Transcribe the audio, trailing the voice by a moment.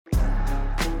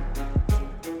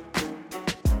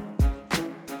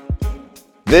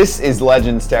This is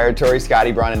Legends Territory.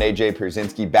 Scotty Braun and AJ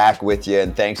Pierzynski back with you,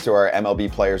 and thanks to our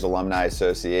MLB Players Alumni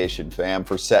Association, fam,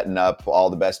 for setting up all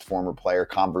the best former player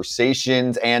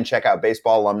conversations. And check out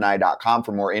baseballalumni.com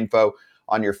for more info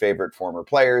on your favorite former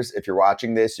players. If you're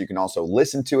watching this, you can also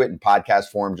listen to it in podcast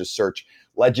form. Just search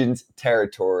Legends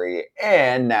Territory.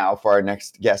 And now for our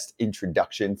next guest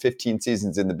introduction, 15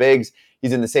 seasons in the bigs.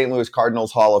 He's in the St. Louis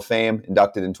Cardinals Hall of Fame,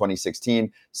 inducted in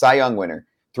 2016, Cy Young winner,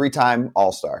 3-time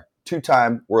All-Star,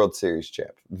 2-time World Series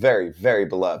champ. Very, very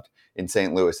beloved in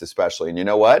St. Louis especially. And you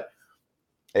know what,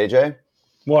 AJ?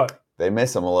 What? They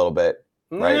miss him a little bit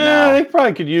right now. They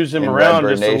probably could use him around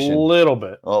just a little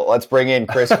bit. Well, let's bring in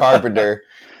Chris Carpenter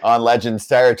on Legends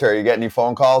Territory. You get any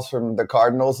phone calls from the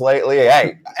Cardinals lately?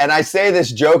 Hey, and I say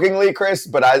this jokingly, Chris,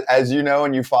 but as you know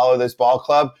and you follow this ball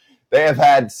club, they have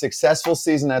had successful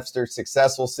season after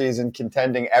successful season,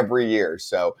 contending every year.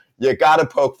 So you got to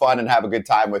poke fun and have a good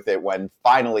time with it when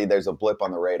finally there's a blip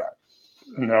on the radar.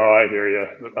 No, I hear you.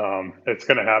 It's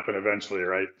going to happen eventually,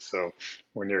 right? So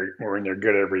when you're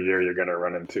good every year, you're going to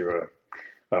run into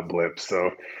a blip. So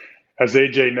as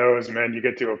AJ knows, man, you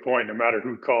get to a point, no matter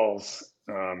who calls,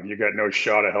 you got no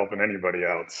shot at helping anybody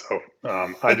out. So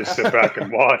I just sit back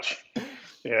and watch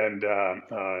and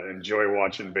enjoy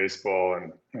watching baseball.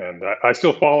 And I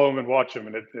still follow them and watch them.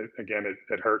 And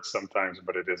it hurts sometimes,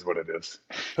 but it is what it is.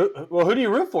 Who do you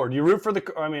root for? Do you root for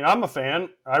I'm a fan.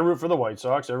 I root for the White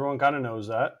Sox. Everyone kind of knows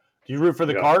that. Do you root for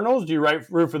the Cardinals? Do you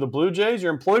root for the Blue Jays?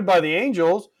 You're employed by the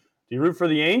Angels. Do you root for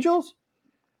the Angels?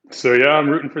 So, yeah, I'm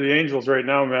rooting for the Angels right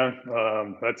now,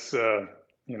 man. That's, I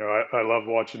love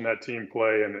watching that team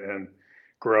play and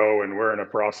grow. And we're in a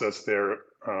process there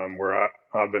where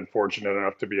I've been fortunate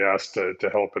enough to be asked to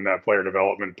help in that player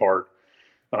development part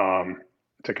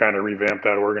to kind of revamp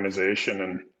that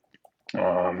organization.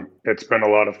 And it's been a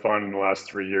lot of fun in the last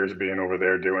 3 years being over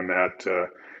there doing that.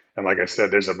 And like I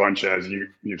said, there's a bunch, as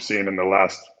you've seen in the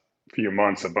last few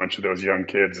months, a bunch of those young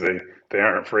kids, they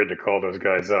aren't afraid to call those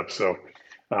guys up. So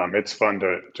it's fun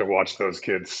to watch those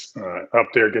kids up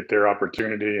there get their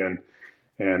opportunity,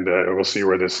 and we'll see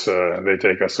where they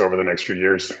take us over the next few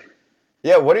years.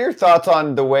 Yeah, what are your thoughts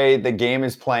on the way the game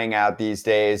is playing out these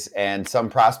days and some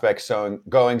prospects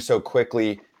going so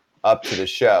quickly up to the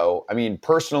show? I mean,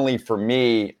 personally, for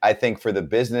me, I think for the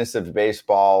business of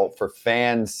baseball, for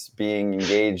fans being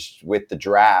engaged with the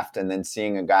draft and then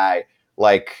seeing a guy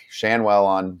like Shanwell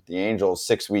on the Angels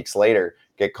 6 weeks later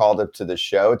get called up to the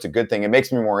show, it's a good thing. It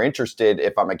makes me more interested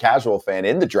if I'm a casual fan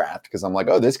in the draft because I'm like,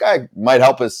 oh, this guy might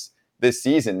help us this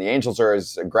season. The Angels are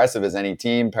as aggressive as any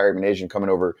team. Perry Minasian coming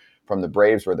over from the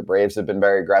Braves, where the Braves have been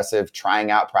very aggressive,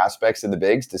 trying out prospects in the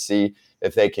bigs to see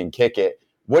if they can kick it.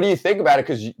 What do you think about it?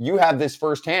 Because you have this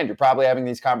firsthand. You're probably having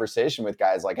these conversations with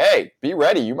guys like, hey, be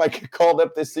ready. You might get called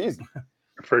up this season.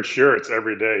 For sure. It's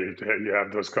every day you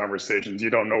have those conversations. You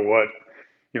don't know what.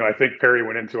 I think Perry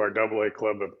went into our AA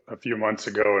club a few months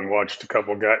ago and watched a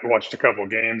couple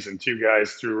games, and two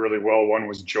guys threw really well. One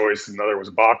was Joyce, and another was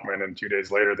Bachman. And 2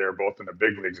 days later, they were both in the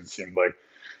big leagues, it seemed like.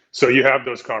 So you have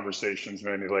those conversations,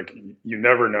 man. You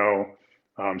never know.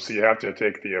 So you have to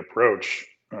take the approach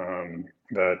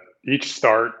that each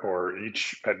start or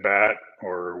each at bat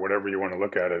or whatever you want to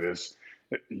look at it is,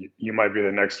 you might be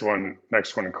the next one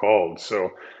called.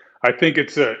 So I think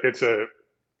it's a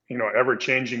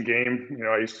ever-changing game.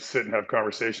 I used to sit and have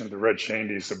conversations with Red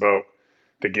Shandies about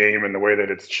the game and the way that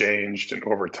it's changed and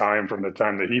over time from the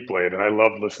time that he played. And I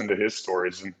love listening to his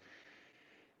stories. And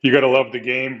you got to love the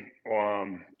game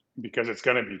because it's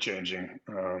going to be changing.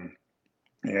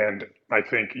 And I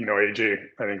think, AJ,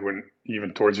 when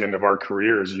even towards the end of our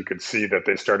careers, you could see that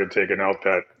they started taking out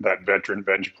that veteran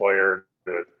bench player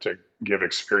to give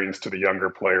experience to the younger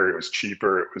player. It was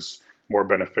cheaper. It was more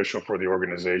beneficial for the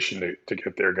organization to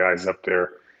get their guys up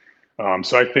there.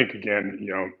 So I think, again,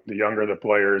 the younger the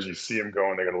players, you see them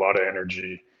going, they got a lot of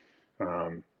energy.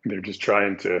 They're just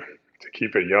trying to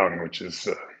keep it young, which is,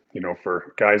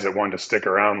 for guys that want to stick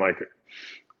around like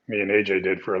me and AJ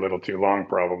did for a little too long,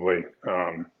 probably.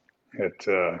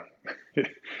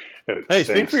 Hey,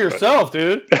 speak for yourself,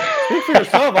 dude. Speak for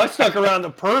yourself. I stuck around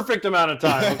the perfect amount of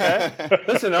time, okay?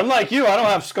 Listen, unlike you, I don't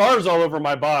have scars all over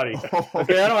my body.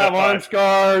 Okay, I don't have arm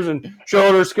scars and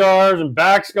shoulder scars and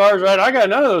back scars, right? I got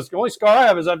none of those. The only scar I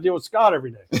have is I deal with Scott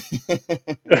every day.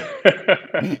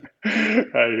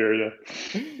 I hear you.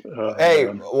 Hey,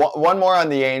 one more on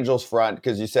the Angels front,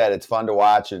 because you said it's fun to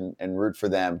watch and root for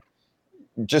them.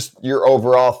 Just your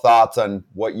overall thoughts on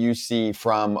what you see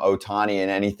from Ohtani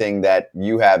and anything that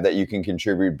you have that you can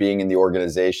contribute being in the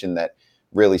organization that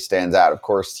really stands out. Of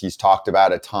course, he's talked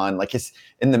about a ton, like it's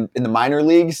in the minor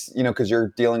leagues, because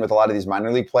you're dealing with a lot of these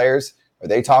minor league players. Are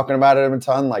they talking about it a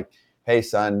ton? Like hey,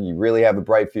 son, you really have a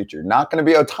bright future. Not going to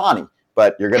be Ohtani,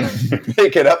 but you're going to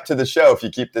make it up to the show if you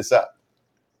keep this up.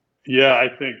 Yeah, I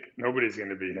think nobody's going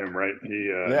to be him, right? He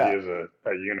is a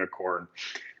unicorn.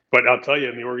 But I'll tell you,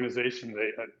 in the organization,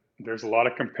 there's a lot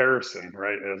of comparison,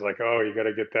 right? It's like, oh, you got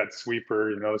to get that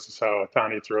sweeper. This is how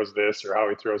Ohtani throws this or how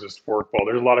he throws his forkball.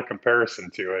 There's a lot of comparison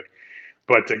to it.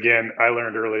 But again, I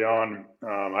learned early on,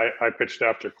 I pitched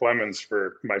after Clemens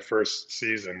for my first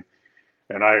season.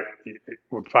 And I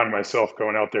would find myself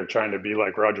going out there trying to be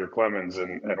like Roger Clemens.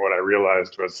 And what I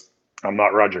realized was I'm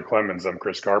not Roger Clemens. I'm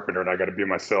Chris Carpenter, and I got to be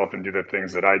myself and do the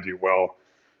things that I do well.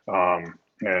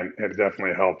 And it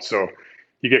definitely helped. So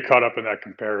you get caught up in that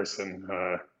comparison,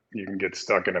 you can get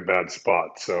stuck in a bad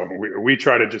spot. So we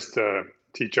try to just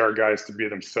teach our guys to be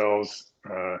themselves,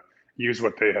 use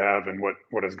what they have and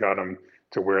what has got them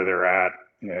to where they're at,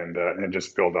 and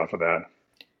just build off of that.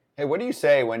 Hey, what do you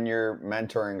say when you're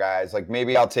mentoring guys? Like,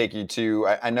 maybe I'll take you to,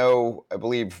 I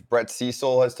believe Brett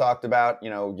Cecil has talked about,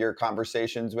 your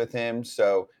conversations with him.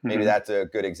 So maybe that's a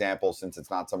good example, since it's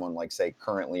not someone like, say,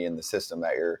 currently in the system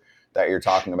that you're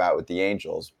talking about with the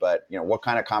Angels. But, what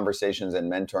kind of conversations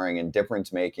and mentoring and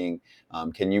difference making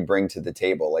can you bring to the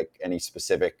table? Like, any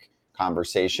specific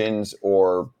conversations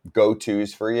or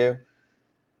go-tos for you?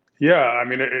 Yeah, I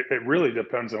mean, it really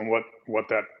depends on what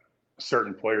that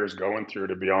certain player is going through,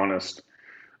 to be honest.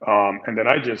 And then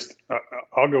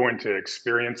I'll go into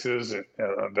experiences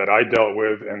that I dealt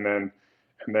with, and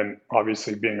then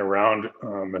obviously being around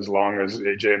as long as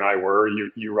AJ and I were,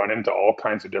 you run into all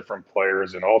kinds of different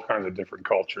players and all kinds of different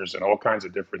cultures and all kinds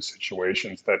of different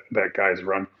situations that guys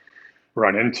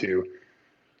run into.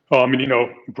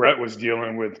 Brett was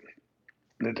dealing with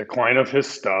the decline of his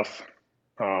stuff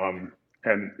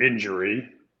and injury,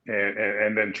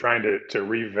 and then trying to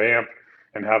revamp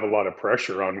and have a lot of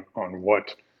pressure on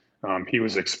what he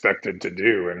was expected to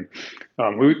do. And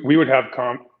we would have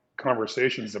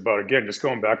conversations about, again, just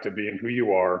going back to being who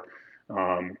you are,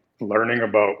 learning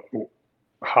about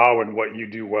how and what you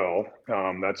do well.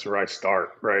 That's where I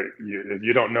start, right? If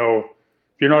you don't know,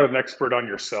 if you're not an expert on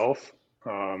yourself,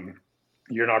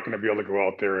 you're not going to be able to go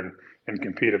out there and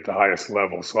compete at the highest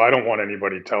level. So I don't want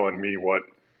anybody telling me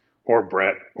or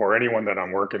Brett or anyone that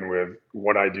I'm working with,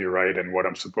 what I do right and what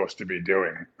I'm supposed to be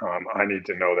doing. I need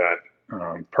to know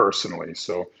that personally.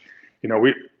 So,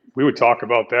 we would talk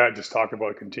about that, just talk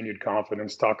about continued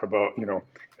confidence, talk about,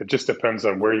 it just depends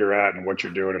on where you're at and what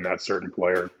you're doing in that certain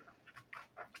player.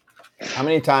 How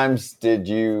many times did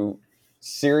you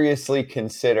seriously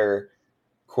consider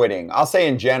quitting? I'll say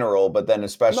in general, but then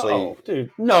especially. No,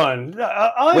 dude, none.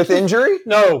 With injury?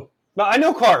 No, I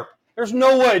know Carp. There's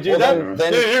no way, dude. Well,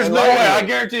 there's no way. I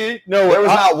guarantee you. No way. There was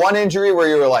not one injury where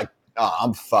you were like, oh,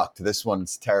 I'm fucked. This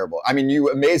one's terrible. I mean, you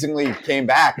amazingly came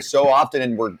back so often,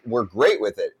 and we're great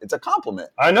with it. It's a compliment.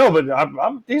 I know, but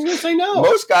he's going to say no.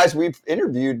 Most guys we've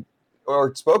interviewed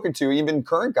or spoken to, even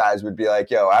current guys, would be like,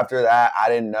 yo, after that, I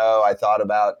didn't know. I thought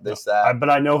about this, that. But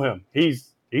I know him. He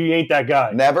ain't that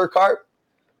guy. Never, Carp?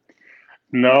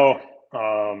 No.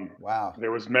 Wow.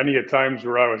 There was many a times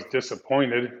where I was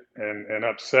disappointed and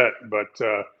upset, but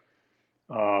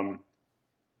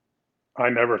I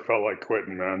never felt like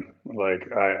quitting, man. Like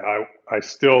I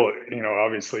still,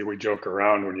 obviously we joke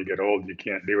around when you get old, you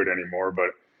can't do it anymore, but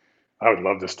I would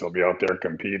love to still be out there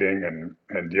competing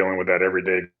and dealing with that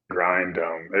everyday grind.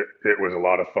 It was a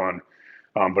lot of fun.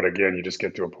 But again, you just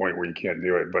get to a point where you can't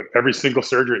do it. But every single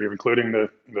surgery, including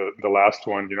the last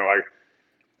one,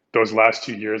 those last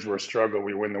 2 years were a struggle.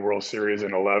 We win the World Series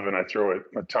in 11. I throw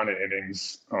a ton of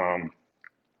innings.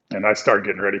 And I started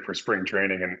getting ready for spring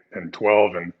training in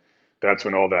 12. And that's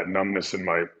when all that numbness in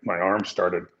my arm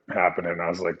started happening. I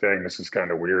was like, dang, this is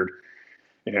kind of weird.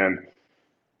 And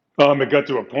it got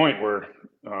to a point where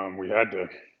we had to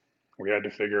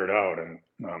figure it out. And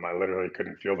I literally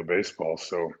couldn't feel the baseball.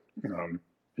 So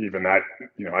even that,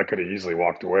 I could have easily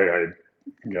walked away.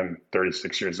 Again,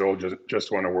 36 years old,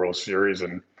 just won a World Series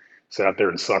and sat there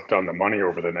and sucked on the money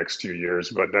over the next 2 years,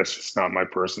 but that's just not my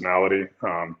personality.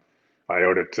 I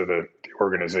owed it to the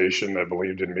organization that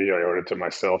believed in me. I owed it to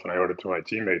myself, and I owed it to my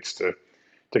teammates to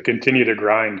continue to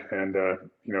grind. And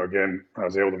again, I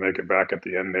was able to make it back at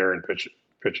the end there and pitch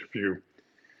a few.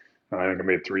 I think I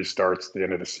made 3 starts at the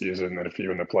end of the season, and a few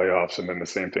in the playoffs, and then the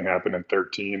same thing happened in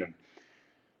 13. And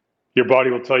your body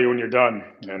will tell you when you're done,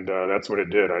 and that's what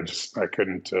it did. I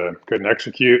couldn't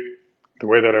execute the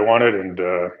way that I wanted, and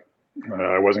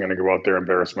I wasn't going to go out there and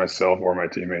embarrass myself or my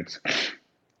teammates.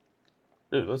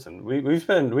 Dude, listen, we've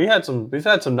had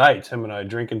some nights, him and I,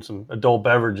 drinking some adult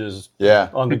beverages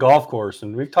on the golf course,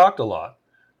 and we've talked a lot.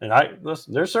 And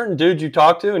listen, there's certain dudes you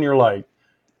talk to, and you're like,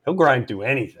 he'll grind through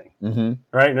anything.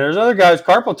 Right? And there's other guys,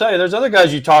 Carp will tell you, there's other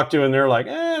guys you talk to and they're like,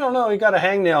 I don't know, he got a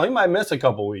hangnail. He might miss a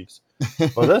couple weeks.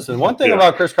 Well, listen, one thing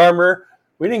about Chris Carpenter,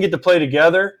 we didn't get to play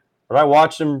together, but I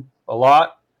watched him a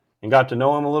lot and got to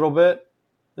know him a little bit.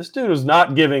 This dude was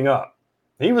not giving up.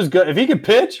 He was good. If he could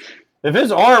pitch, if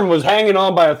his arm was hanging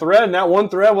on by a thread and that one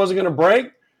thread wasn't going to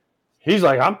break, he's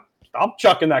like, I'm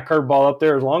chucking that curveball up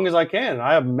there as long as I can.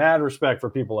 I have mad respect for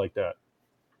people like that.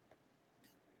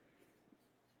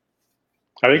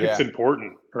 I think it's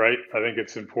important, right? I think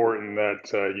it's important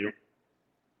that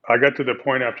I got to the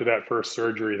point after that first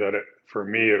surgery that for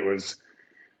me, it was,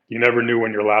 you never knew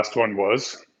when your last one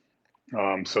was.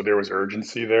 So there was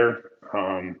urgency there.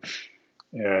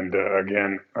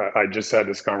 Again, I just had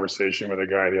this conversation with a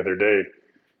guy the other day.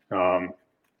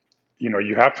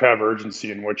 You have to have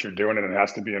urgency in what you're doing, and it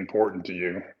has to be important to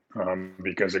you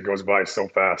because it goes by so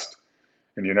fast,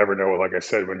 and you never know, like I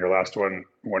said, when your last one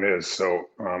is. So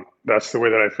that's the way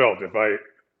that I felt. If I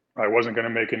wasn't going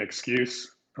to make an excuse,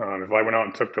 if I went out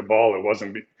and took the ball,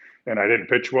 and I didn't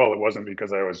pitch well, it wasn't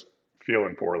because I was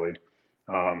feeling poorly.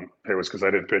 It was because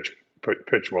I didn't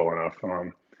pitch well enough.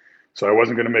 So I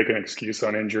wasn't going to make an excuse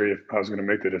on injury. If I was going to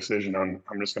make the decision on,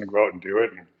 I'm just going to go out and do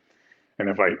it. And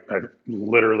if I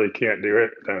literally can't do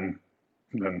it, then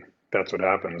that's what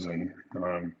happens. And,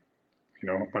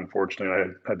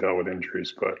 unfortunately I dealt with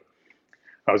injuries, but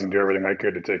I was going to do everything I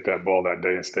could to take that ball that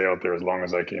day and stay out there as long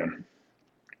as I can.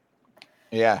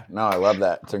 Yeah, no, I love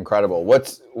that. It's incredible.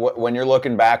 When you're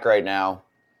looking back right now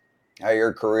at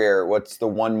your career, what's the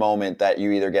one moment that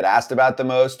you either get asked about the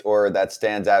most or that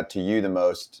stands out to you the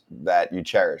most that you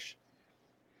cherish?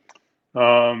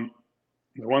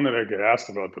 The one that I get asked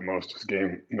about the most is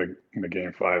the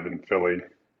game 5 in Philly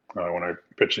when I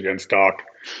pitched against Doc.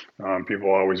 People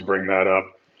always bring that up.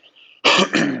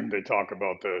 They talk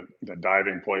about the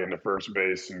diving play into first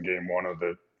base in game 1 of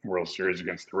the World Series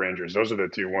against the Rangers. Those are the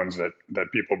two ones that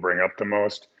people bring up the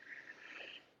most.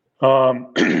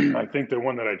 I think the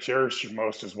one that I cherish the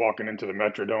most is walking into the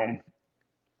Metrodome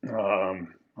on,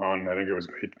 I think it was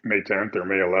May 10th or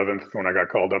May 11th when I got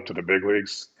called up to the big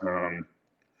leagues.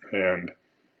 And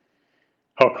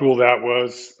how cool that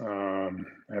was.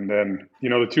 And then,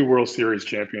 the 2 World Series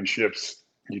championships,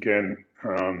 you can,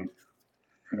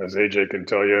 as AJ can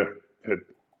tell you,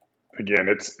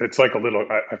 it's like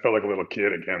I felt like a little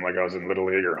kid again, like I was in Little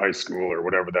League or high school or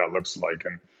whatever that looks like.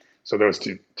 And so those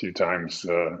two times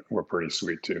were pretty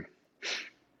sweet too.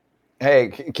 Hey,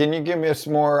 can you give me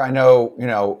some more? I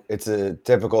know, it's a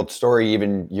difficult story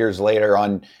even years later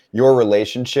on your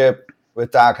relationship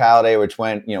with Doc Halladay, which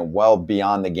went, well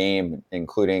beyond the game,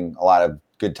 including a lot of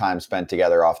good time spent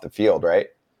together off the field, right?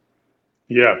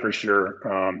 Yeah, for sure.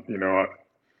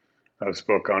 I've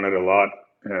spoke on it a lot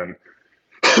and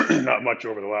not much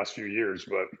over the last few years,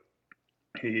 but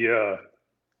he, the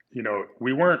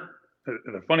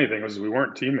funny thing was we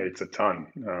weren't teammates a ton.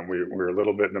 We were a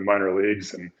little bit in the minor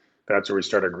leagues, and that's where we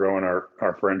started growing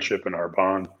our friendship and our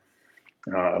bond.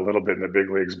 A little bit in the big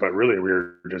leagues, but really we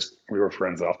were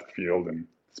friends off the field and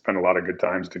spent a lot of good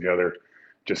times together,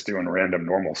 just doing random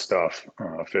normal stuff,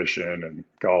 fishing and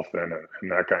golfing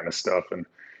and that kind of stuff. And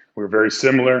we were very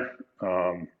similar.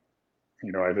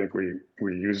 I think we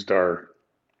used our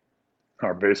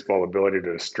baseball ability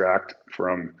to distract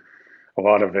from a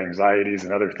lot of anxieties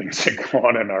and other things that go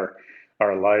on in our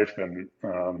life. And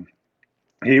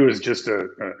he was just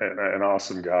an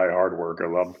awesome guy, hard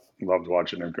worker. Loved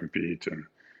watching him compete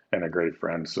and a great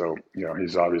friend. So,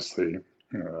 he's obviously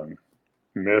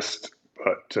missed,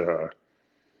 but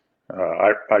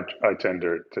I tend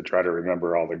to try to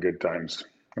remember all the good times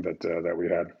that we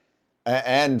had.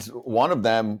 And one of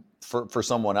them for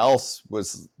someone else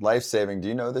was life-saving. Do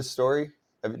you know this story?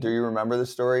 Do you remember the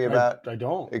story about? I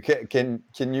don't. Can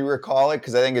you recall it?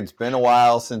 Because I think it's been a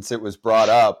while since it was brought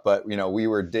up. But we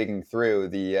were digging through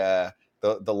the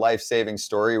life-saving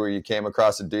story where you came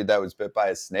across a dude that was bit by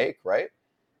a snake, right?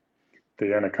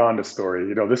 The anaconda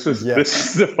story. This is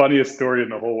the funniest story in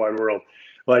the whole wide world.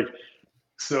 Like,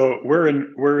 so we're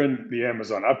in the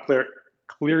Amazon. I've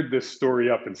cleared this story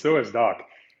up, and so has Doc.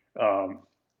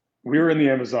 We were in the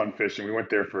Amazon fishing. We went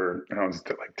there for it was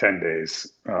like 10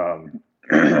 days.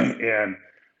 And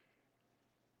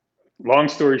long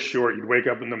story short, you'd wake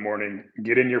up in the morning,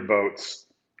 get in your boats.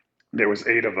 There was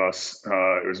 8 of us.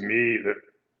 It was me,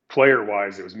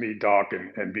 player-wise, it was me, Doc,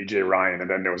 and BJ Ryan, and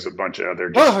then there was a bunch of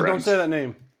other friends. Don't say that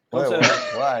name.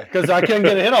 Why? Because I couldn't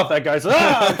get a hit off that guy. So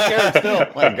I'm scared still.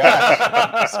 Oh my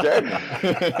gosh, scared me.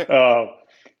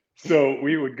 So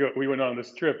we went on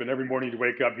this trip, and every morning you'd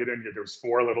wake up, get in here. There was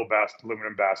 4 little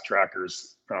aluminum bass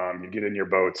trackers. You'd get in your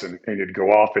boats and you'd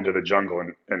go off into the jungle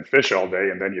and fish all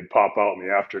day. And then you'd pop out in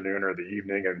the afternoon or the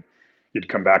evening, and you'd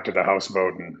come back to the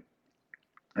houseboat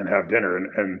and have dinner.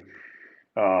 And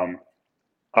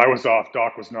I was off.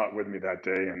 Doc was not with me that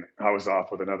day, and I was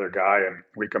off with another guy. And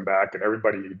we come back, and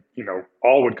everybody,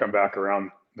 all would come back around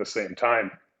the same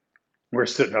time. We're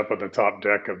sitting up on the top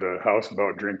deck of the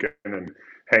houseboat drinking and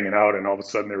hanging out, and all of a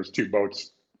sudden there was 2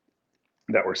 boats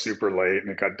that were super late, and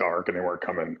it got dark, and they weren't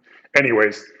coming.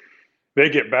 Anyways, they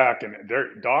get back, and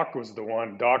Doc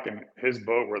and his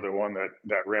boat were the one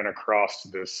that ran across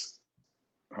this.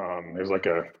 There's like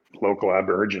a local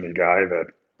Aborigine guy that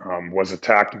was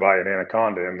attacked by an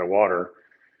anaconda in the water.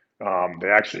 They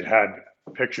actually had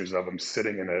pictures of him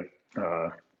sitting in a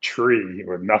tree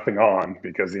with nothing on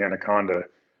because the anaconda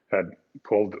had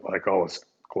pulled like all his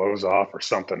clothes off or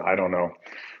something. I don't know.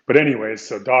 But anyways,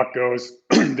 so Doc goes,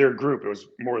 their group, it was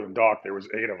more than Doc. There was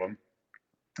 8 of them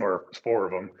or 4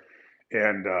 of them.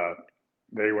 And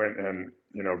they went and,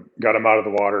 got him out of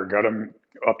the water, got him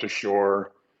up to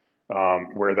shore,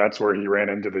 that's where he ran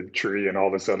into the tree and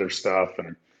all this other stuff,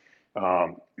 and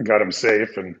got him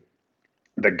safe. And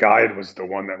the guide was the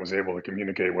one that was able to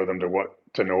communicate with him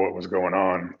to know what was going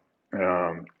on.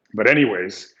 But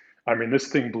anyways, I mean, this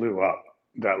thing blew up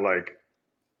that like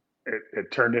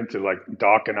it turned into like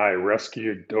Doc and I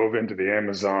dove into the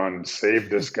Amazon, saved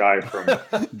this guy from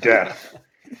death.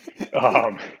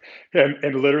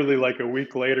 And literally like a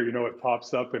week later, it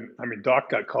pops up, and I mean, Doc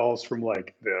got calls from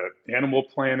like the Animal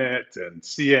Planet and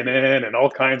CNN and all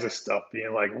kinds of stuff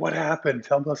being like, what happened?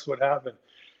 Tell us what happened.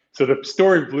 So the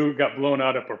story got blown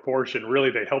out of proportion. Really,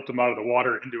 they helped him out of the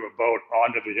water into a boat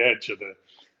onto the edge of the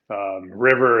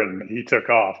river, and he took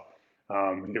off.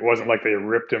 It wasn't like they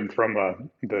ripped him from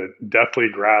the deathly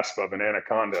grasp of an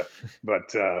anaconda,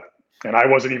 but and I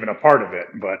wasn't even a part of it.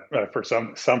 But for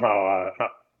somehow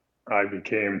I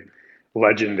became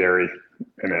legendary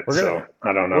in it. So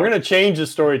I don't know. We're going to change the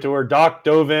story to where Doc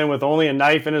dove in with only a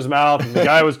knife in his mouth, and the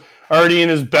guy was already in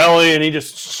his belly, and he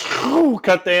just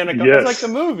cut the anaconda. Yes. It's like the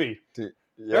movie. Dude,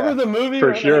 yeah. Remember the movie?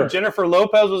 For sure. Jennifer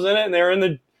Lopez was in it, and they were in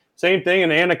the same thing,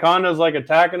 and Anaconda's like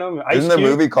attacking them. Isn't the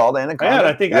movie called Anaconda? Yeah,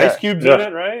 I think Ice Cube's in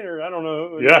it, right? Or I don't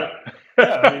know. Yeah.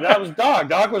 Yeah, I mean, that was Doc.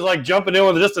 Doc was like jumping in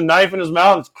with just a knife in his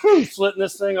mouth, slitting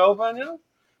this thing open,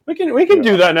 We can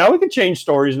do that now. We can change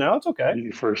stories now. It's okay.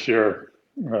 For sure.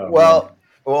 Well,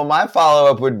 my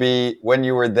follow-up would be, when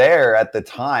you were there at the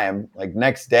time, like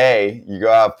next day, you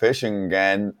go out fishing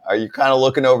again. Are you kind of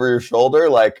looking over your shoulder,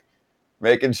 like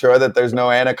making sure that there's no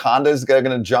anacondas going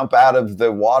to jump out of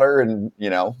the water and,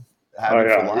 have you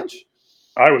for lunch?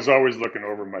 I was always looking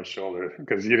over my shoulder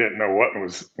because you didn't know what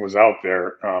was out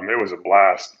there. It was a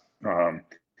blast. There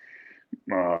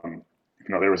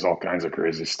was all kinds of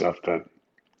crazy stuff that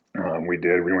we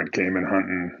did. We went caiman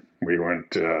hunting.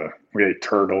 We ate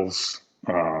turtles.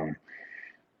 I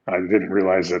didn't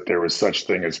realize that there was such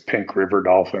thing as pink river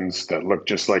dolphins that look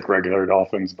just like regular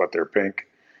dolphins, but they're pink.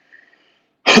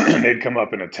 They'd come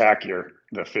up and attack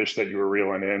the fish that you were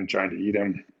reeling in, trying to eat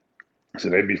them. So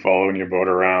they'd be following your boat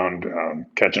around,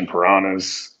 catching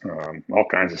piranhas, all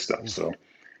kinds of stuff. So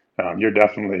you're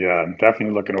definitely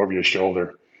looking over your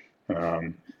shoulder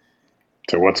to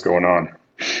what's going on.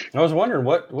 I was wondering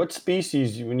what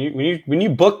species when you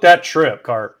booked that trip,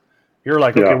 Carp, you're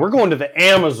like, okay, we're going to the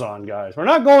Amazon, guys. We're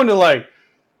not going to like,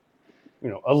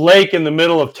 a lake in the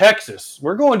middle of Texas.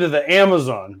 We're going to the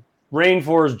Amazon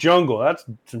rainforest jungle. That's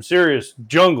some serious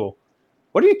jungle.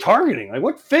 What are you targeting? Like,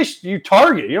 what fish do you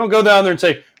target? You don't go down there and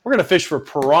say, we're going to fish for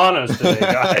piranhas today,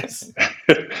 guys.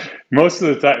 Most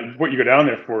of the time, what you go down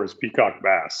there for is peacock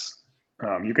bass.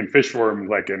 You can fish for them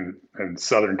like in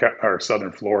southern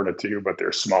Florida too, but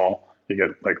they're small. You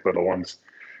get like little ones.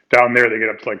 Down there, they get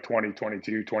up to like 20,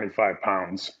 22, 25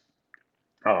 pounds.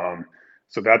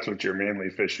 So that's what you're mainly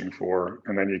fishing for.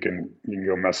 And then you can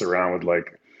go mess around with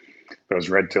like those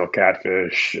red-tail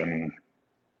catfish and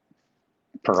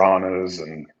piranhas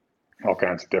and all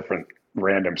kinds of different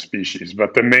random species.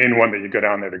 But the main one that you go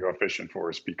down there to go fishing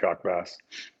for is peacock bass,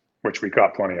 which we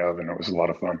caught plenty of, and it was a lot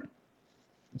of fun.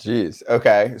 Jeez.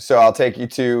 Okay. So I'll take you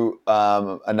to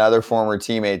another former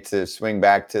teammate to swing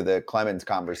back to the Clemens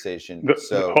conversation.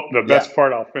 The best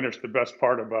part, I'll finish. The best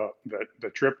part about the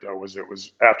trip, though, was it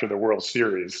was after the World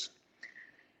Series.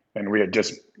 And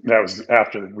that was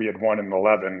after we had won in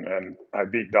 11, and I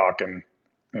beat Doc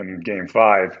in game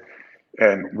 5.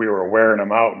 And we were wearing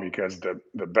him out because the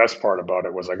best part about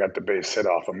it was I got the base hit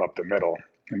off him up the middle.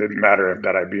 It didn't matter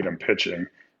that I beat him pitching.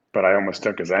 but I almost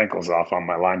took his ankles off on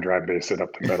my line drive base hit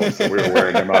up the middle. So we were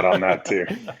wearing him out on that too.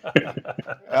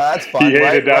 That's fun. He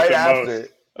hated that right the after. most.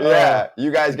 Yeah,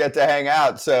 you guys get to hang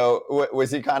out. So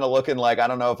was he kind of looking like, I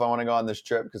don't know if I want to go on this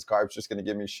trip because Carp's just going to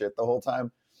give me shit the whole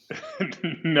time?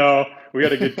 No, we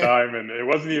had a good time, and it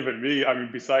wasn't even me. I mean,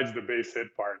 besides the base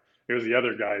hit part, it was the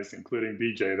other guys, including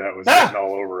BJ, that was getting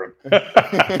all over him.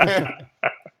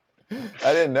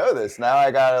 I didn't know this. Now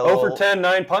I got a 0 for 10,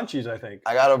 9 punchies, I think.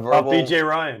 I got a verbal BJ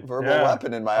Ryan.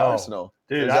 weapon in my arsenal.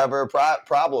 Dude, if there's ever a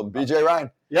problem, BJ Ryan.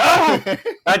 Yeah.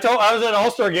 I was at an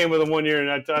All-Star game with him one year,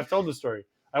 and I've told the story.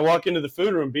 I walk into the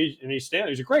food room, and he's standing.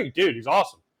 He's a great dude. He's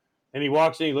awesome. And he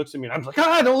walks in, he looks at me, and I'm like,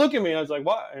 don't look at me. I was like,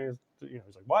 why? And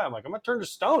he's like, why? I'm like, I'm going to turn to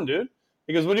stone, dude.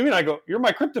 He goes, what do you mean? I go, you're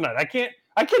my kryptonite. I can't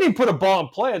even put a ball in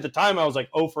play. At the time, I was like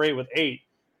 0 for 8 with 8.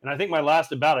 And I think my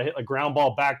last at bat, I hit a ground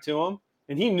ball back to him,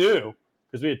 and he knew.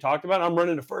 Because we had talked about it. I'm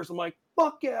running to first. I'm like,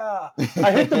 fuck yeah.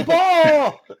 I hit the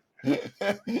ball.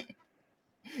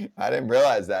 I didn't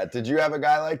realize that. Did you have a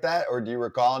guy like that? Or do you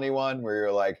recall anyone where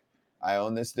you're like, I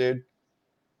own this dude?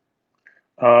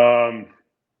 I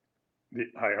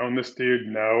own this dude,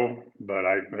 no. But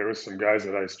there was some guys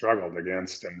that I struggled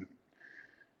against. And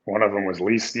one of them was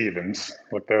Lee Stevens.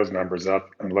 Look those numbers up.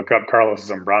 And look up Carlos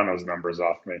Zambrano's numbers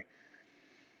off me.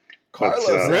 Carlos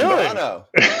Zambrano.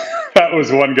 That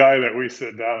was one guy that we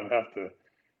sit down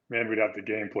and we'd have to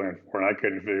game plan for, and I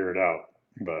couldn't figure it out.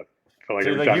 But I feel like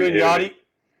every time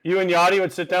you and Yadi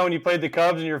would sit down when you played the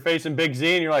Cubs and you're facing Big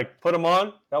Z and you're like, put him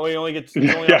on. That way you only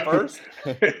on first.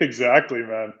 Exactly,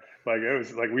 man. Like it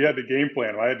was like we had the game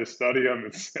plan. I had to study him.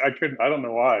 I don't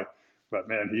know why, but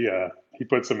man, he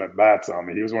put some at bats on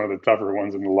me. He was one of the tougher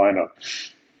ones in the lineup.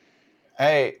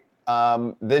 Hey,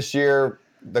 this year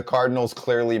the Cardinals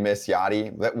clearly miss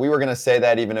Yadi. We were going to say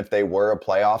that even if they were a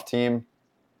playoff team.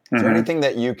 Is there anything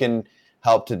that you can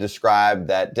help to describe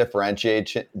that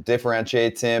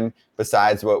differentiates him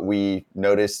besides what we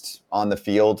noticed on the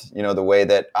field? You know, the way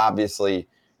that obviously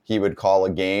he would call a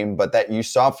game, but that you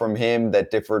saw from him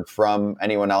that differed from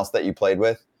anyone else that you played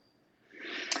with?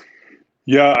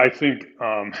 Yeah, I think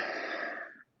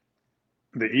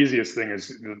the easiest thing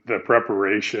is the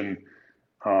preparation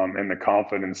and the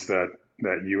confidence that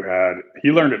you had.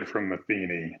 He learned it from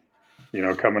Matheny,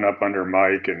 coming up under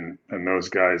Mike and those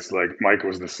guys. Like Mike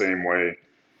was the same way.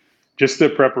 Just the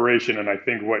preparation, and I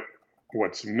think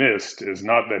what's missed is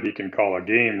not that he can call a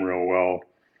game real well.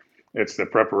 It's the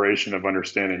preparation of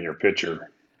understanding your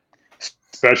pitcher,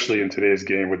 especially in today's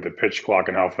game with the pitch clock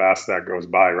and how fast that goes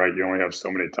by, right? You only have so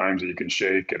many times that you can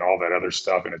shake and all that other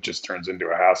stuff, and it just turns into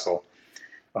a hassle.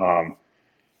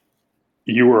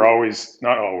 You were always,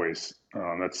 not always,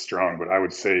 that's strong, but I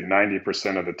would say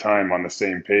 90% of the time on the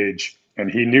same page, and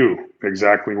he knew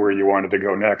exactly where you wanted to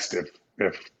go next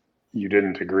if you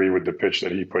didn't agree with the pitch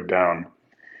that he put down.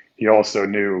 He also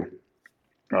knew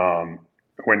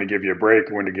when to give you a break,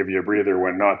 when to give you a breather,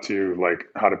 when not to, like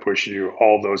how to push you,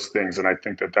 all those things. And I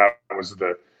think that was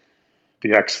the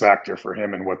X factor for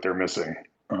him and what they're missing.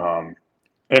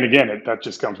 And again, that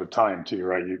just comes with time too,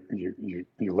 right? You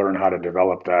learn how to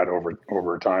develop that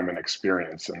over time and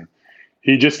experience. And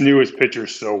he just knew his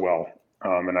pitchers so well.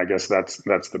 And I guess that's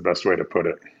the best way to put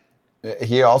it.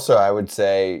 He also, I would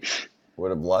say,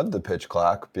 would have loved the pitch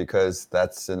clock because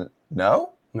that's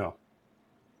no.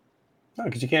 No,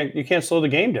 because you can't slow the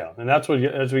game down, and that's what,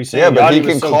 as we say. Yeah, but he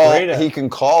can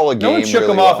call a game. No one shook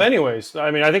really him off, anyways.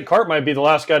 I mean, I think Carp might be the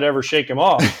last guy to ever shake him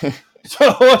off. So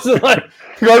it wasn't like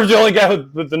Carp's the only guy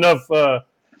with enough,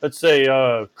 let's say,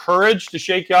 courage to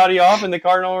shake Yadi off in the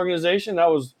Cardinal organization. That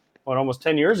was almost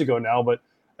 10 years ago now. But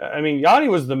I mean, Yadi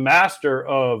was the master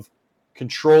of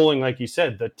controlling, like you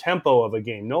said, the tempo of a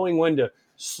game, knowing when to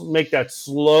make that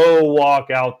slow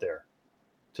walk out there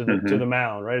to the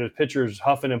mound, right? As pitchers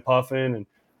huffing and puffing,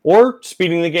 or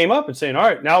speeding the game up and saying, all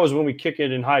right, now is when we kick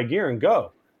it in high gear and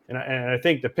go. And I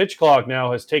think the pitch clock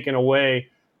now has taken away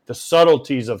the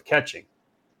subtleties of catching,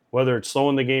 whether it's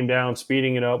slowing the game down,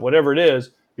 speeding it up, whatever it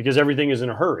is, because everything is in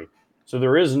a hurry. So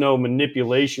there is no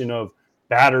manipulation of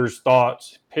batters'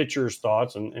 thoughts, pitchers'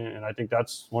 thoughts, and I think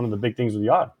that's one of the big things with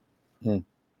Yadi.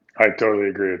 I totally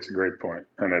agree. It's a great point.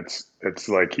 And it's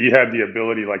like he had the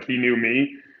ability, like he knew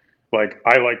me. Like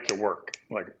I like to work.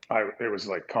 Like it was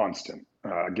like constant.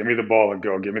 Give me the ball and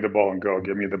go. Give me the ball and go.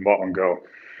 Give me the ball and go.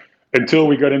 Until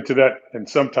we got into that, and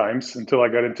sometimes until I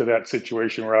got into that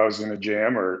situation where I was in a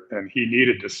jam, and he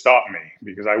needed to stop me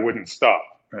because I wouldn't stop,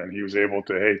 and he was able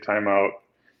to, hey, timeout.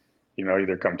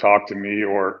 Either come talk to me,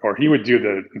 or he would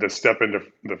do the step into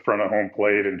the front of home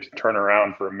plate and turn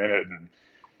around for a minute and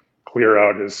clear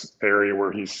out his area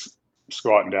where he's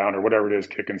squatting down or whatever it is,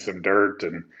 kicking some dirt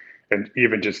and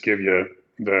even just give you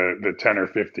the 10 or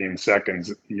 15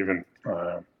 seconds even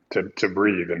to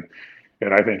breathe.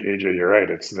 And I think, AJ, you're right.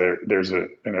 There's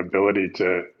an ability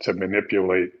to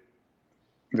manipulate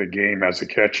the game as a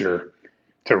catcher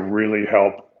to really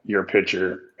help your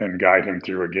pitcher and guide him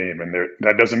through a game. And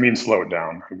that doesn't mean slow it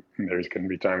down. There's going to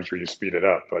be times where you speed it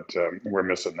up, but we're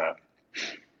missing that.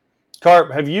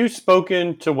 Carp, have you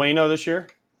spoken to Waino this year?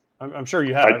 I'm sure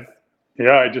you have.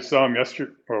 I just saw him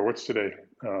yesterday. Or what's today?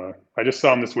 I just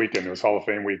saw him this weekend. It was Hall of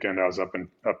Fame weekend. I was up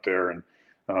there, and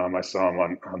I saw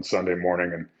him on Sunday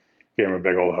morning and gave him a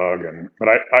big old hug. But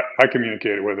I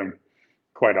communicated with him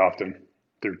quite often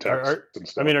through text and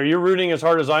stuff. I mean, are you rooting as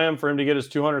hard as I am for him to get his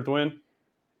 200th win?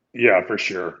 Yeah, for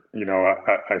sure.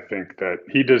 I think that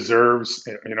he deserves.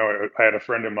 I had a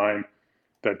friend of mine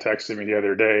that texted me the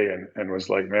other day and was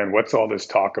like, "Man, what's all this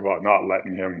talk about not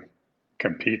letting him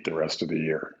compete the rest of the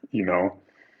year?"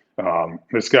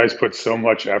 This guy's put so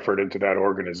much effort into that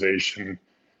organization.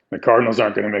 The Cardinals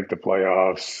aren't going to make the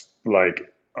playoffs.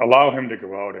 Like, allow him to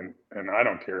go out and I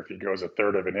don't care if he goes a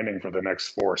third of an inning for the next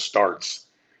 4 starts.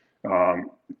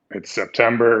 It's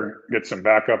September. Get some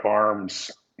backup arms.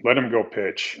 Let him go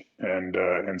pitch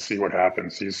and see what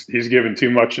happens. He's given too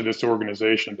much to this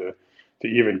organization to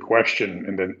even question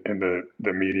in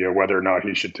the media whether or not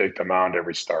he should take the mound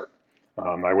every start.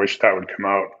 I wish that would come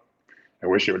out. I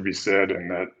wish it would be said,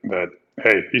 and that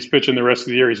hey, he's pitching the rest of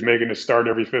the year. He's making a start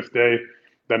every 5th day.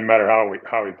 Doesn't matter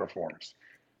how he performs,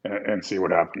 and see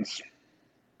what happens.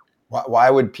 Why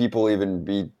would people even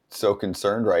be so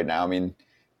concerned right now? I mean,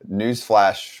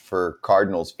 newsflash for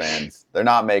Cardinals fans, they're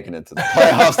not making it to the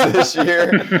playoffs this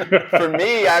year. For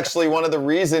me, actually, one of the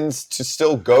reasons to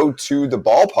still go to the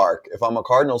ballpark, if I'm a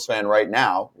Cardinals fan right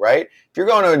now, right? If you're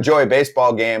going to enjoy a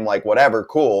baseball game, like whatever,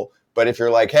 cool. But if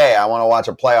you're like, hey, I want to watch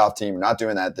a playoff team, not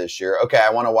doing that this year. Okay, I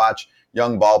want to watch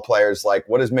young ball players. Like,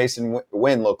 what does Mason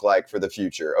Wynn look like for the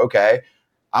future? Okay,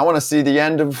 I want to see the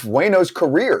end of Waino's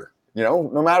career, no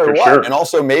matter what. Sure. And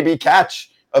also maybe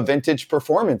catch a vintage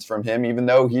performance from him, even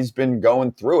though he's been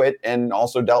going through it and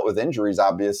also dealt with injuries,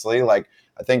 obviously. Like,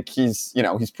 I think he's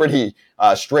pretty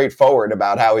straightforward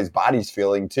about how his body's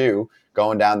feeling too,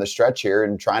 going down the stretch here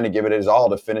and trying to give it his all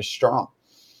to finish strong.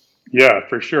 Yeah,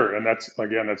 for sure. And that's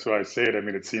why I say it. I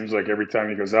mean, it seems like every time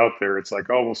he goes out there, it's like,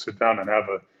 oh, we'll sit down and have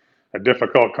a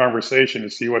difficult conversation to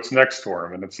see what's next for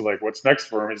him. And it's like, what's next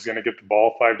for him? He's going to get the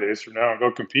ball 5 days from now and go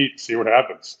compete and see what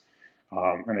happens.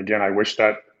 And again, I wish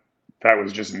that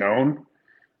was just known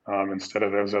instead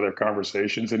of those other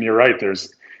conversations. And you're right.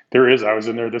 There is. I was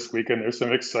in there this weekend. There's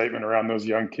some excitement around those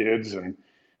young kids and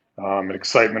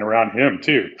excitement around him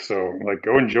too. So like,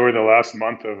 go enjoy the last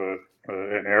month of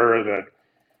an era that.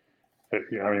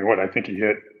 I think he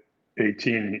hit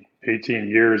 18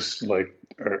 years, like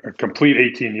a complete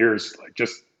 18 years, like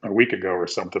just a week ago or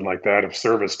something like that of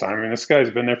service time. I mean, this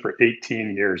guy's been there for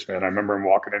 18 years, man. I remember him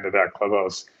walking into that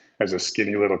clubhouse as a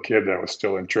skinny little kid that was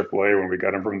still in AAA when we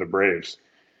got him from the Braves.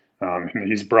 And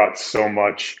he's brought so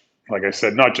much, like I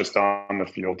said, not just on the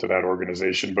field to that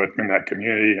organization, but in that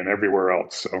community and everywhere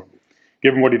else. So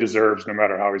give him what he deserves, no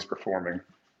matter how he's performing.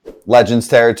 Legends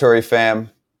territory, fam.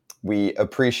 We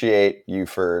appreciate you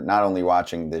for not only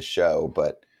watching this show,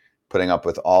 but putting up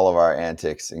with all of our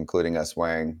antics, including us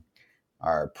wearing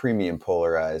our premium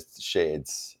polarized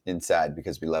shades inside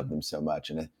because we love them so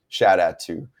much. And a shout out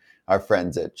to our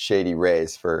friends at Shady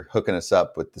Rays for hooking us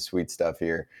up with the sweet stuff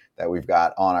here that we've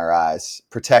got on our eyes,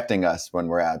 protecting us when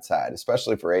we're outside,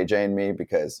 especially for AJ and me,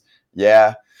 because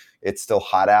yeah, it's still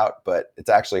hot out, but it's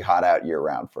actually hot out year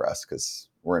round for us because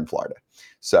we're in Florida.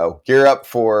 So gear up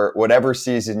for whatever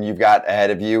season you've got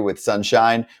ahead of you with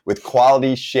sunshine, with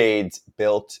quality shades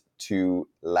built to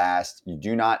last. You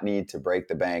do not need to break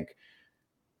the bank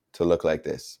to look like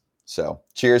this. So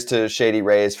cheers to Shady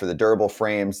Rays for the durable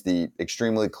frames, the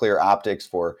extremely clear optics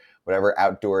for whatever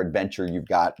outdoor adventure you've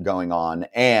got going on,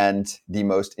 and the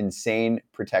most insane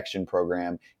protection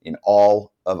program in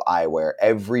all of eyewear.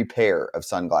 Every pair of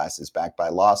sunglasses backed by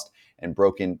lost and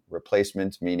broken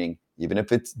replacements, meaning even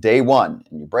if it's day one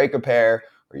and you break a pair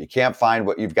or you can't find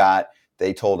what you've got,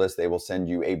 they told us they will send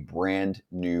you a brand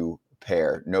new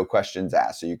pair. No questions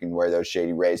asked. So you can wear those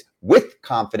Shady Rays with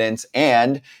confidence.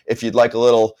 And if you'd like a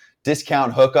little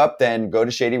discount hookup, then go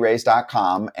to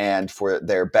shadyrays.com. And for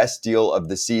their best deal of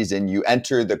the season, you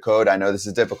enter the code. I know this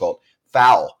is difficult.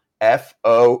 FOUL.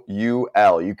 FOUL.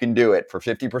 You can do it for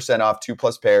 50% off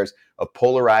 2+ pairs of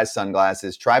polarized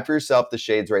sunglasses. Try for yourself the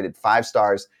shades rated 5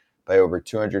 stars by over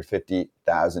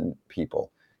 250,000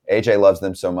 people. AJ loves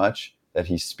them so much that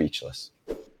he's speechless.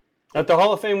 At the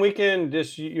Hall of Fame weekend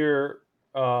this year,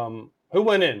 who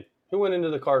went in? Who went into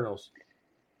the Cardinals?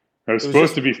 It was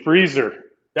supposed to be Freezer.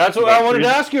 That's what I wanted to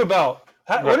ask you about.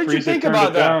 What did you think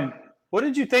about that? What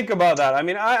did you think about that? I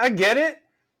mean, I get it.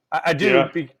 I do.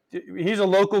 Yeah. He's a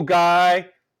local guy.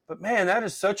 But, man, that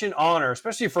is such an honor,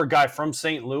 especially for a guy from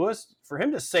St. Louis. For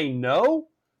him to say no,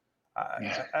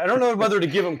 I don't know whether to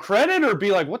give him credit or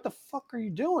be like, what the fuck are you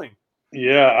doing?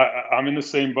 Yeah, I'm in the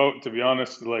same boat, to be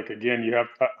honest. Like, again,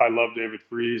 I love David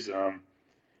Freese. And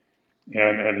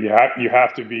you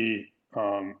have to be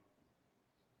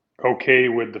okay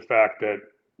with the fact that,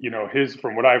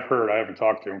 from what I've heard, I haven't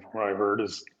talked to him, from what I've heard,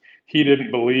 is he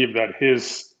didn't believe that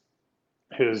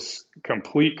his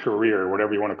complete career,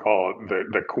 whatever you want to call it,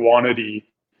 the quantity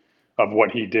of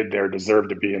what he did there deserved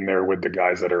to be in there with the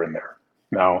guys that are in there.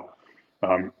 Now,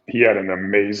 he had an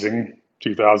amazing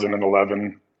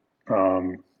 2011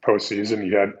 postseason.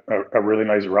 He had a really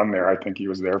nice run there. I think he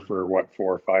was there for 4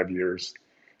 or 5 years.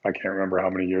 I can't remember how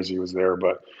many years he was there,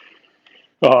 but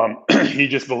he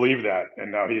just believed that.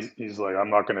 And now he's like, I'm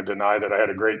not going to deny that I had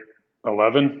a great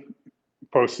 11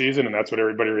 postseason, and that's what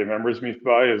everybody remembers me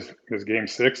by is Game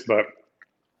 6. But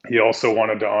he also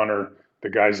wanted to honor the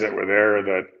guys that were there,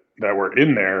 that were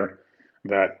in there,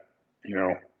 that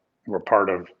were part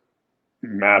of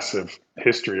massive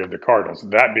history of the Cardinals.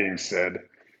 That being said,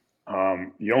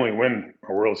 you only win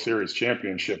a World Series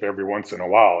championship every once in a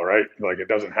while, right? Like, it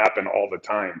doesn't happen all the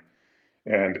time.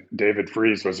 And David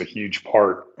Freese was a huge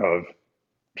part of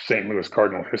St. Louis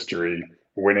Cardinal history,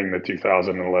 winning the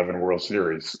 2011 World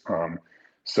Series.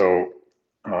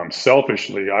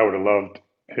 Selfishly, I would have loved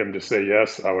him to say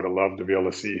yes. I would have loved to be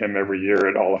able to see him every year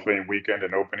at Hall of Fame weekend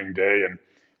and opening day and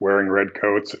wearing red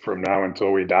coats from now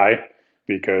until we die,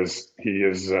 because he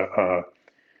is a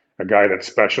guy that's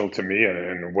special to me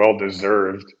and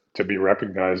well-deserved to be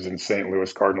recognized in St.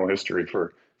 Louis Cardinal history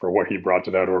for what he brought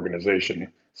to that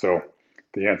organization. So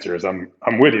the answer is I'm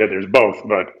with you. There's both,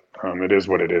 but it is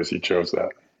what it is. He chose that.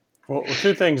 Well,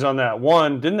 2 things on that.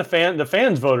 One, didn't the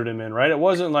fans voted him in, right? It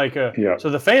wasn't like so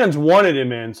the fans wanted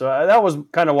him in. So that was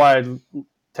kind of why I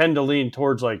tend to lean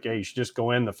towards like, hey, you should just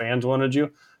go in. The fans wanted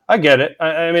you. I get it.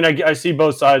 I mean, I see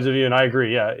both sides of you, and I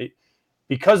agree. Yeah,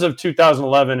 because of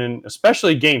 2011 and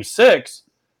especially Game 6,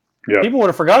 people would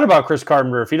have forgot about Chris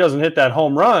Carpenter if he doesn't hit that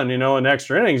home run, in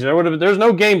extra innings. There's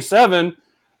no Game 7.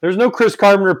 There's no Chris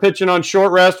Carpenter pitching on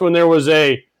short rest when there was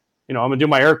I'm going to do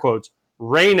my air quotes,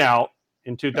 rain out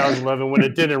in 2011 when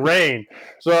it didn't rain.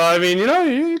 So, I mean,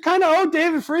 you kind of owe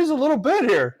David Freese a little bit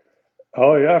here.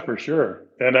 Oh, yeah, for sure.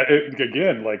 And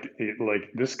again, like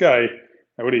this guy,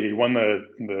 he won the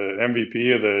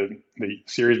MVP of the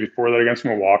series before that against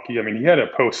Milwaukee. I mean, he had a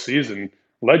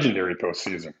legendary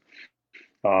postseason.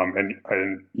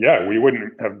 And we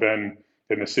wouldn't have been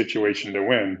in a situation to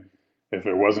win if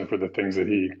it wasn't for the things that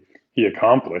he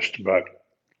accomplished. But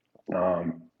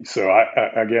so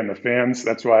again, the fans,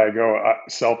 that's why I go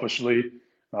selfishly.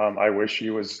 I wish he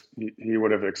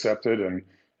would have accepted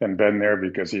and been there,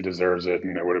 because he deserves it.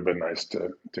 And it would have been nice to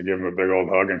give him a big old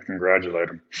hug and congratulate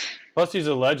him. Plus, he's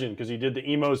a legend because he did the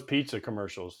Emo's Pizza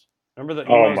commercials. Remember the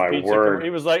Emo's Pizza? He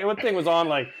was like, what thing was on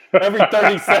like every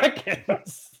 30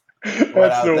 seconds?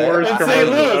 That's the worst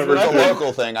commercial ever. It's a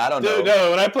local thing. I don't know.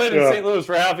 No, when I played in St. Louis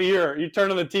for half a year, you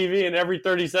turn on the TV and every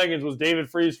 30 seconds was David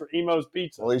Freese for Emo's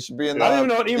Pizza. Well, he should be in I don't even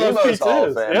know what Emo's Pizza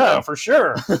is. Yeah, for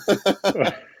sure.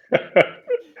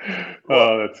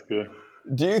 Oh, that's good.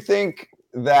 Do you think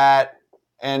that,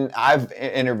 and I've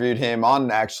interviewed him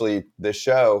on actually the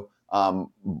show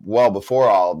well before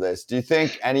all of this, do you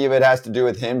think any of it has to do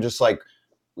with him just like,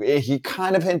 he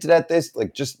kind of hinted at this,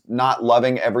 like just not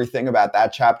loving everything about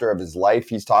that chapter of his life?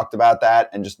 He's talked about that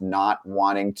and just not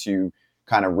wanting to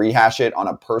kind of rehash it on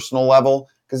a personal level.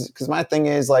 Because my thing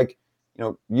is like,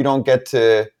 you don't get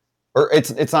to, or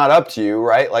it's not up to you,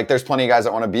 right? Like there's plenty of guys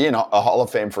that want to be in a Hall of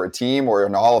Fame for a team or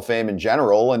in a Hall of Fame in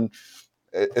general. And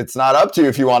it's not up to you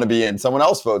if you want to be in. Someone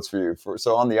else votes for you.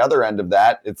 So on the other end of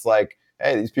that, it's like,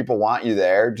 hey, these people want you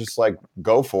there. Just like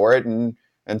go for it and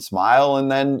smile,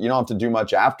 and then you don't have to do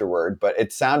much afterward. But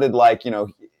it sounded like,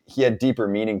 he had deeper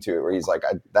meaning to it, where he's like,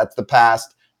 that's the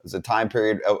past. It was a time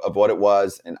period of what it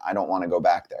was, and I don't want to go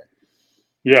back there.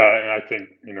 Yeah, and I think,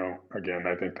 again,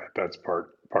 I think that's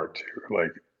part two.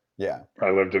 Like, yeah,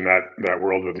 I lived in that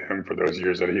world with him for those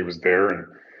years that he was there, and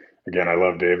again, I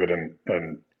love David, and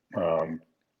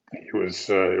it was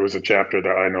a chapter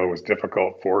that I know was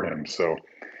difficult for him. So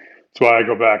that's why I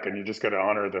go back, and you just got to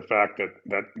honor the fact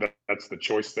that's the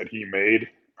choice that he made,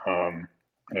 and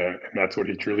that's what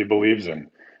he truly believes in.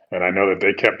 And I know that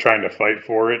they kept trying to fight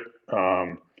for it,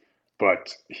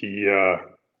 but he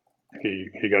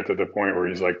got to the point where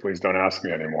he's like, please don't ask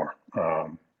me anymore.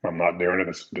 I'm not doing it.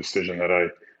 It's a decision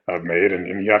that I've made,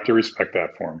 and you have to respect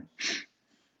that for him.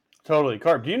 Totally.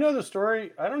 Carp, do you know the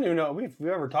story? I don't even know if we've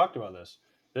ever talked about this.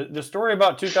 The story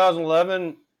about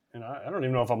 2011, and I don't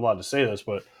even know if I'm allowed to say this,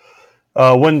 but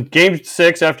when Game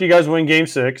 6, after you guys win Game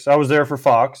 6, I was there for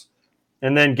Fox,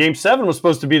 and then Game 7 was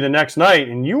supposed to be the next night,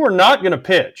 and you were not going to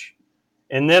pitch.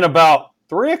 And then about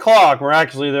 3 o'clock,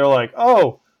 miraculously, they're like,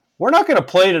 oh, we're not going to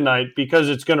play tonight because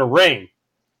it's going to rain.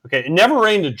 Okay, it never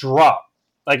rained a drop.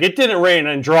 Like, it didn't rain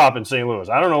and drop in St. Louis.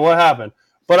 I don't know what happened.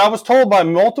 But I was told by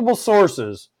multiple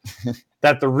sources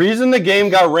that the reason the game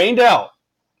got rained out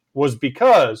was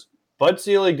because Bud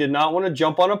Selig did not want to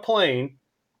jump on a plane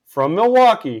from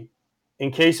Milwaukee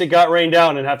in case it got rained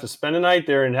out and have to spend a night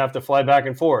there and have to fly back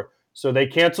and forth. So they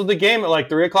canceled the game at like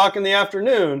 3 o'clock in the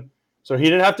afternoon, so he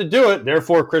didn't have to do it.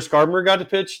 Therefore, Chris Carpenter got to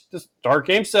pitch to start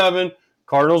Game 7.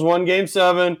 Cardinals won Game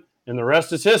 7, and the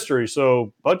rest is history.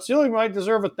 So Bud Selig might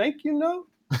deserve a thank you note.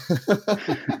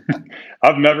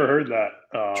 I've never heard that.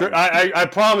 I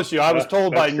promise you, I was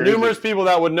told by numerous people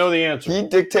that would know the answer. He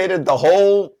dictated the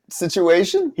whole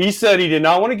situation? He said he did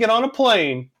not want to get on a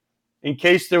plane in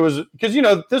case there was – because, you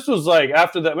know, this was like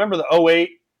after that – remember the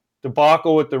 2008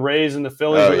 debacle with the Rays and the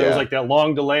Phillies where there was like that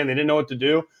long delay and they didn't know what to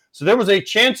do? So there was a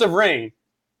chance of rain,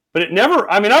 but it never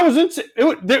 – I mean, I was in –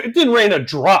 it didn't rain a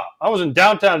drop. I was in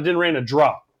downtown. It didn't rain a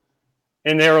drop.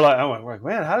 And they were like, I'm like,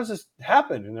 man, how does this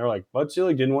happen? And they're like, Bud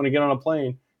Selig didn't want to get on a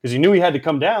plane because he knew he had to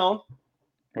come down.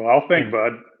 Well, I'll thank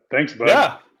Bud. Thanks, Bud.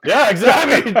 Yeah,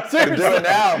 exactly. Seriously. Do it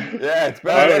now. Yeah, it's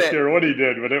been I don't care what he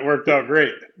did, but it worked out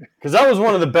great. Because that was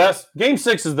one of the best. Game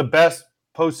 6 is the best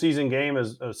postseason game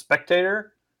as a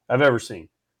spectator I've ever seen.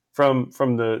 From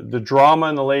the drama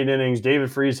in the late innings,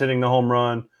 David Freese hitting the home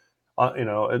run,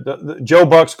 the Joe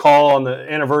Buck's call on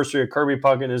the anniversary of Kirby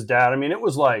Puckett and his dad. I mean, it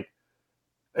was like,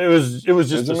 it was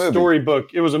just a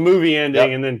storybook. It was a movie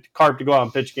ending, and then Carp to go out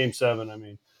and pitch Game 7. I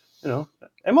mean,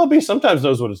 MLB sometimes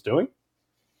knows what it's doing.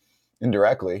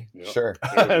 Indirectly, sure.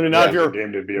 I mean, not if you're a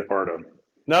game to be a part of.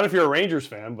 Not if you're a Rangers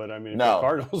fan, but I mean, if you're a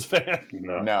Cardinals fan.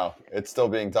 No, it's still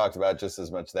being talked about just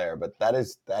as much there. But that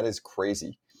is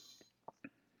crazy.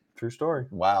 True story.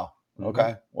 Wow.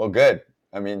 Okay. Well, good.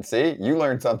 I mean, see, you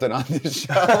learned something on this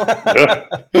show.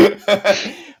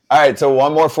 All right, so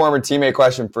one more former teammate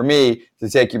question for me to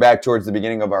take you back towards the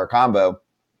beginning of our combo.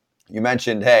 You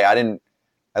mentioned, hey,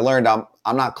 I learned I'm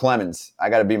not Clemens. I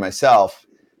got to be myself.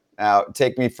 Now,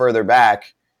 take me further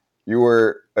back. You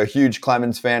were a huge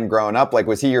Clemens fan growing up. Like,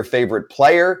 was he your favorite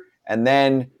player? And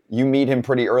then you meet him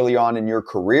pretty early on in your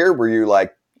career. Were you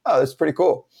like, oh, this is pretty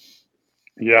cool?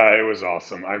 Yeah, it was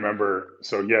awesome. I remember.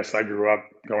 So yes, I grew up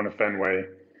going to Fenway.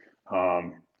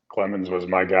 Clemens was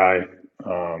my guy.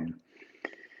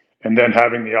 And then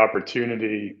having the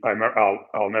opportunity,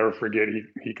 I'll never forget.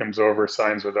 He comes over,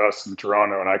 signs with us in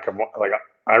Toronto, and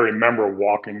I remember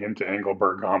walking into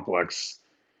Engelberg Complex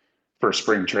for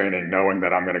spring training, knowing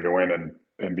that I'm going to go in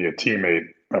and be a teammate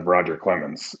of Roger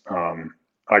Clemens.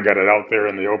 I got it out there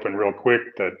in the open real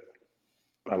quick that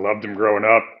I loved him growing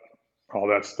up, all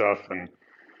that stuff, and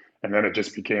then it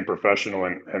just became professional.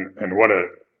 And what a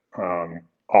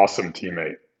awesome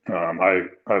teammate. I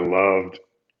loved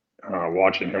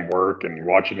watching him work and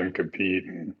watching him compete,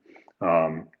 and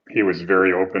he was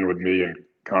very open with me and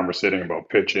conversating about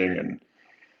pitching and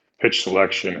pitch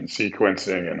selection and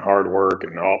sequencing and hard work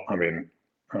and all. I mean,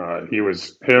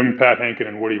 him, Pat Henkin,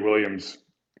 and Woody Williams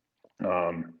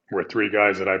were three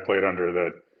guys that I played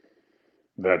under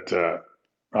that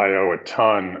I owe a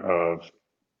ton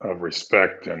of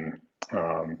respect and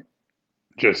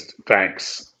just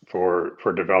thanks for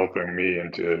developing me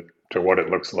into what it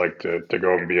looks like to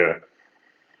go and be a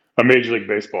Major League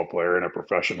Baseball player and a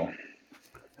professional.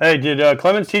 Hey, did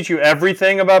Clemens teach you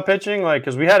everything about pitching? Like,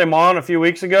 because we had him on a few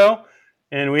weeks ago,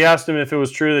 and we asked him if it was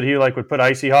true that he would put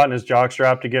Icy Hot in his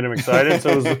jockstrap to get him excited.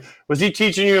 So was he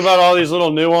teaching you about all these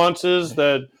little nuances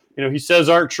that he says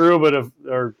aren't true but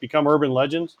are become urban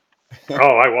legends? Oh,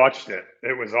 I watched it.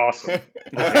 It was awesome.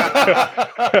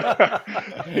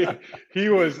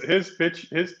 His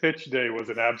pitch day was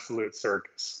an absolute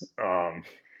circus.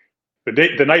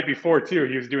 The night before too,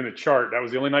 he was doing the chart. That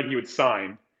was the only night he would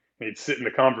sign. He'd sit in the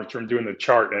conference room doing the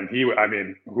chart, and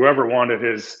whoever wanted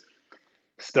his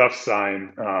stuff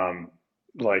signed,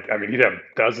 he'd have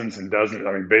dozens and dozens.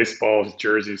 Baseballs,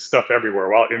 jerseys, stuff everywhere.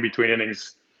 While in between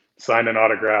innings, signing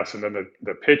autographs, and then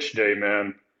the pitch day,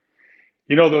 man.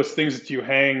 Those things that you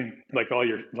hang, like all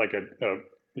your,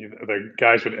 the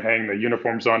guys would hang the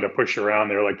uniforms on to push around.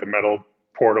 They're like the metal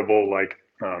portable,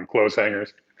 clothes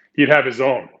hangers. He'd have his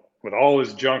own with all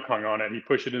his junk hung on it. He'd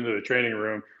push it into the training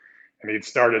room, and he'd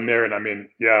start in there. And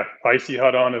Icy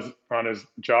Hut on his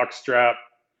jock strap,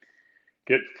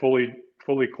 get fully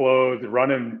clothed,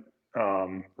 running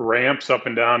ramps up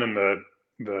and down in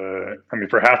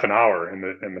for half an hour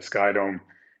in the Sky Dome,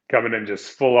 coming in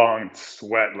just full on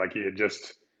sweat, like he had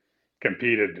just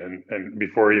competed and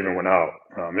before he even went out.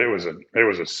 It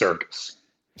was a circus.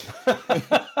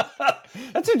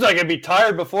 That seems like I'd be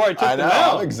tired before I took the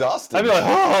mound. I'm exhausted. I'd be like,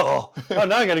 oh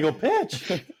now I got to go pitch.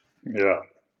 Yeah,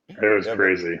 it was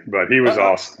crazy, but he was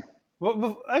awesome.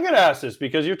 Well, I got to ask this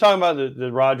because you're talking about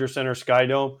the Rogers Center Sky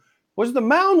Dome. Was the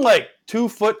mound like 2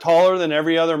 foot taller than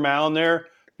every other mound there?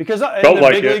 Because in the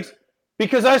big leagues,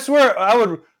 because I swear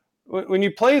when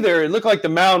you play there, it looked like the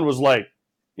mound was like,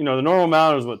 the normal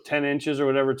mound was 10 inches or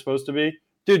whatever it's supposed to be.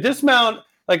 Dude, this mound,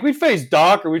 like we'd face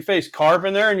Doc or we'd face Carp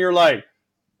in there, and you're like,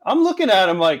 I'm looking at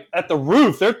them like at the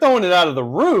roof. They're throwing it out of the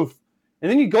roof.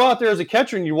 And then you go out there as a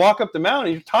catcher and you walk up the mound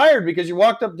and you're tired because you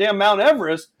walked up damn Mount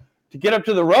Everest to get up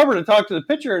to the rubber to talk to the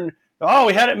pitcher. And,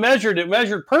 we had it measured. It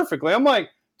measured perfectly. I'm like,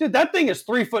 dude, that thing is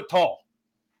 3 foot tall.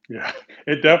 Yeah,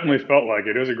 it definitely felt like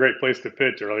it. It was a great place to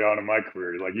pitch early on in my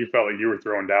career. Like you felt like you were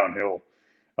throwing downhill.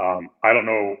 I don't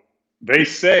know. They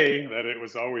say that it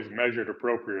was always measured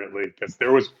appropriately because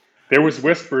there was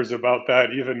whispers about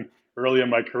that even early in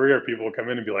my career. People would come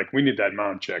in and be like, we need that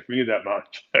mound checked. We need that mound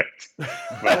checked.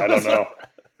 But I don't know.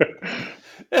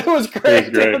 It was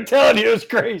great. I'm telling you, it was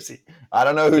crazy. I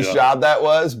don't know whose job that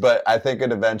was, but I think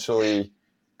it eventually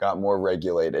got more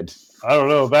regulated. I don't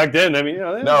know. Back then, I mean,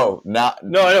 I know. Back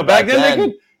then they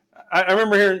could. I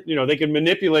remember hearing, they could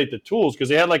manipulate the tools because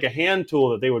they had like a hand tool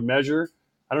that they would measure.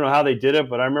 I don't know how they did it,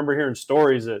 but I remember hearing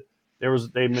stories that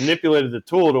they manipulated the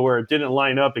tool to where it didn't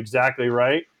line up exactly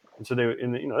right, and so they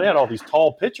had all these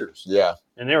tall pitchers. Yeah,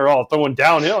 and they were all throwing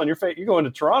downhill. And you go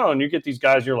into Toronto and you get these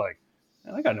guys. You're like,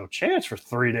 man, I got no chance for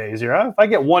 3 days here. If I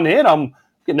get one hit, I'm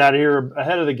getting out of here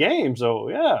ahead of the game.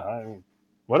 So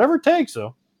whatever it takes.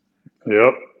 So.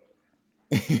 Yep.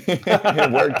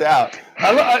 It worked out.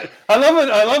 I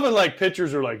love it. Like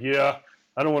pitchers are like, yeah,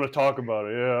 I don't want to talk about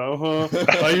it. Yeah,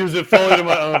 I use it fully to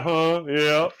my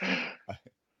yeah.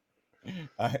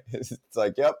 It's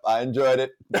like, yep, I enjoyed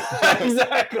it.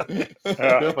 Exactly.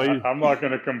 I'm not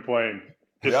going to complain.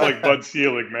 It's like Bud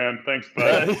Selig, man. Thanks,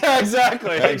 Bud. Yeah,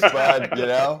 exactly. Thanks, Bud.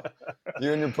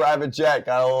 You and your private jet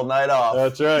got a little night off.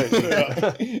 That's right.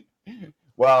 Yeah.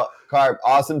 Well, Carp,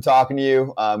 awesome talking to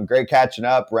you. Great catching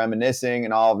up, reminiscing,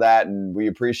 and all of that. And we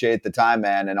appreciate the time,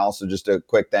 man. And also just a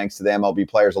quick thanks to the MLB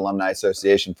Players Alumni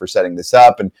Association for setting this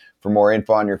up. And for more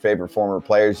info on your favorite former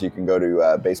players, you can go to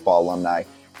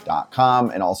baseballalumni.com.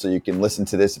 And also you can listen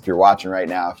to this if you're watching right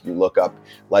now, if you look up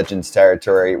Legends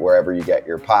Territory, wherever you get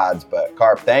your pods. But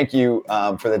Carp, thank you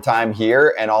for the time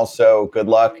here. And also good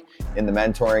luck in the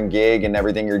mentoring gig and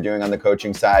everything you're doing on the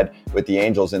coaching side with the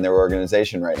Angels in their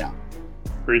organization right now.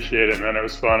 Appreciate it, man. It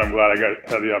was fun. I'm glad I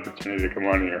had the opportunity to come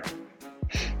on here.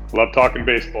 Love talking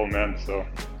baseball, man. So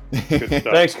good stuff.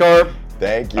 Thanks, Carp.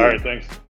 Thank you. All right, thanks.